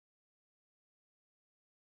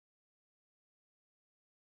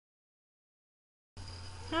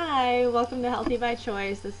Hi, welcome to Healthy by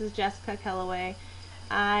Choice. This is Jessica Kellaway.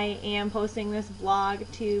 I am posting this blog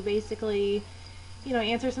to basically,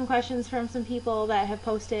 answer some questions from some people that have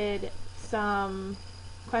posted some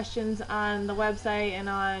questions on the website and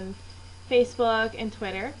on Facebook and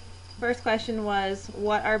Twitter. First question was,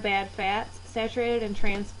 what are bad fats? Saturated and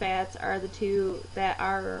trans fats are the two that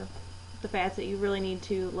are the fats that you really need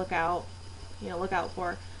to look out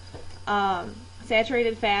for.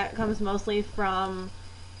 Saturated fat comes mostly from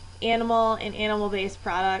animal and animal-based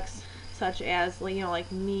products, such as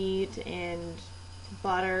like meat and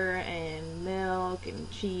butter and milk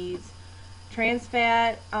and cheese. Trans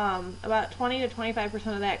fat, about 20 to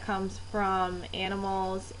 25% of that comes from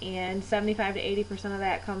animals, and 75 to 80% of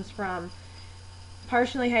that comes from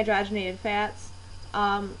partially hydrogenated fats.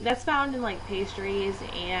 That's found in like pastries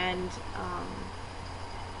and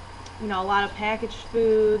a lot of packaged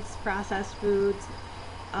foods, processed foods.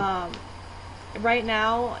 Right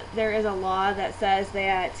now, there is a law that says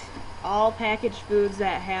that all packaged foods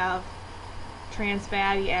that have trans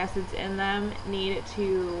fatty acids in them need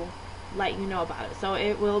to let you know about it. So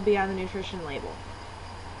it will be on the nutrition label.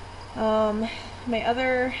 My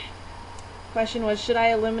other question was, should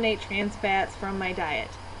I eliminate trans fats from my diet?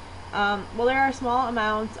 Well, there are small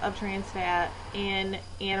amounts of trans fat in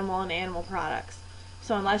animal and animal products.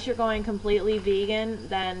 So unless you're going completely vegan,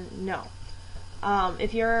 then no.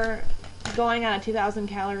 If you're going on a 2,000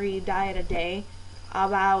 calorie diet a day,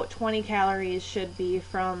 about 20 calories should be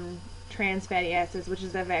from trans fatty acids, which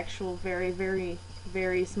is an actual very, very,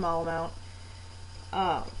 very small amount.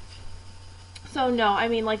 So no, I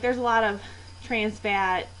mean, like, there's a lot of trans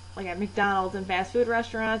fat, like at McDonald's and fast food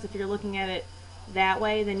restaurants. If you're looking at it that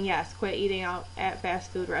way, then yes, quit eating out at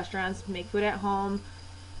fast food restaurants. Make food at home.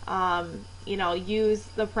 Use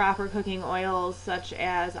the proper cooking oils such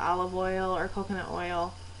as olive oil or coconut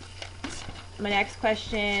oil. My next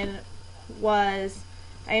question was,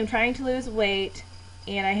 I am trying to lose weight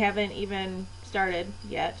and I haven't even started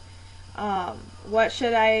yet. What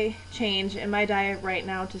should I change in my diet right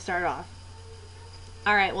now to start off?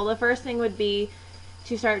 Alright, well, the first thing would be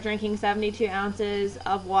to start drinking 72 ounces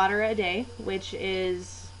of water a day, which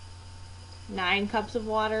is 9 cups of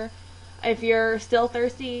water. If you're still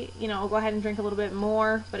thirsty, go ahead and drink a little bit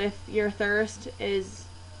more. But if your thirst is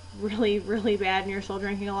really, really bad and you're still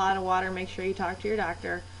drinking a lot of water, make sure you talk to your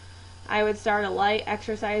doctor. I would start a light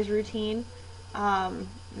exercise routine.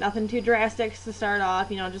 Nothing too drastic to start off,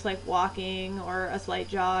 just like walking or a slight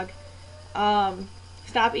jog.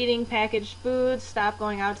 Stop eating packaged foods. Stop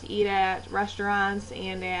going out to eat at restaurants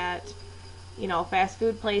and at, fast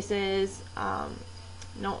food places.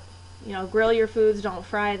 Grill your foods, don't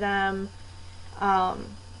fry them.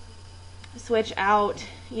 Switch out,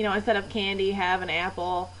 instead of candy, have an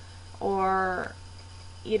apple, or,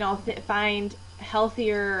 find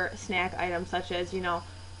healthier snack items such as,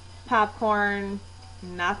 popcorn,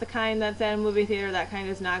 not the kind that's at a movie theater. That kind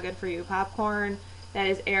is not good for you. Popcorn that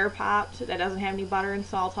is air popped, that doesn't have any butter and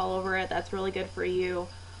salt all over it, that's really good for you.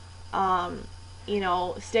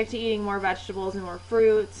 Stick to eating more vegetables and more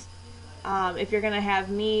fruits. If you're going to have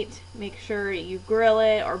meat, make sure you grill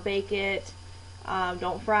it or bake it.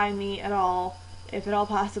 Don't fry meat at all, if at all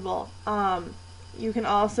possible. You can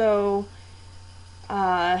also,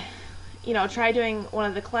 try doing one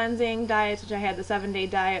of the cleansing diets, which I had the 7-day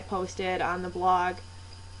diet posted on the blog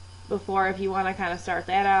before. If you want to kind of start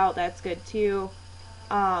that out, that's good too.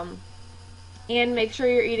 And make sure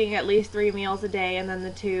you're eating at least 3 meals a day and then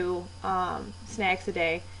the 2 snacks a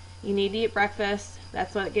day. You need to eat breakfast.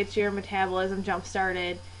 That's what gets your metabolism jump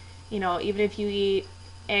started. Even if you eat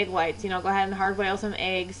egg whites, go ahead and hard boil some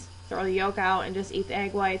eggs, throw the yolk out and just eat the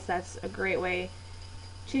egg whites. That's a great way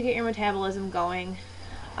to get your metabolism going.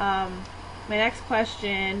 My next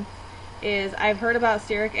question is, I've heard about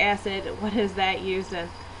stearic acid. What is that used in?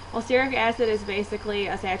 Well, stearic acid is basically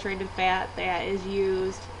a saturated fat that is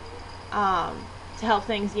used to help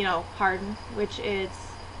things, harden, which is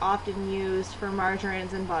often used for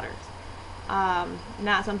margarines and butters.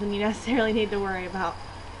 Not something you necessarily need to worry about.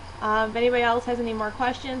 If anybody else has any more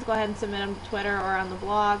questions, go ahead and submit them to Twitter or on the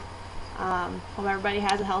blog. Hope everybody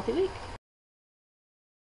has a healthy week.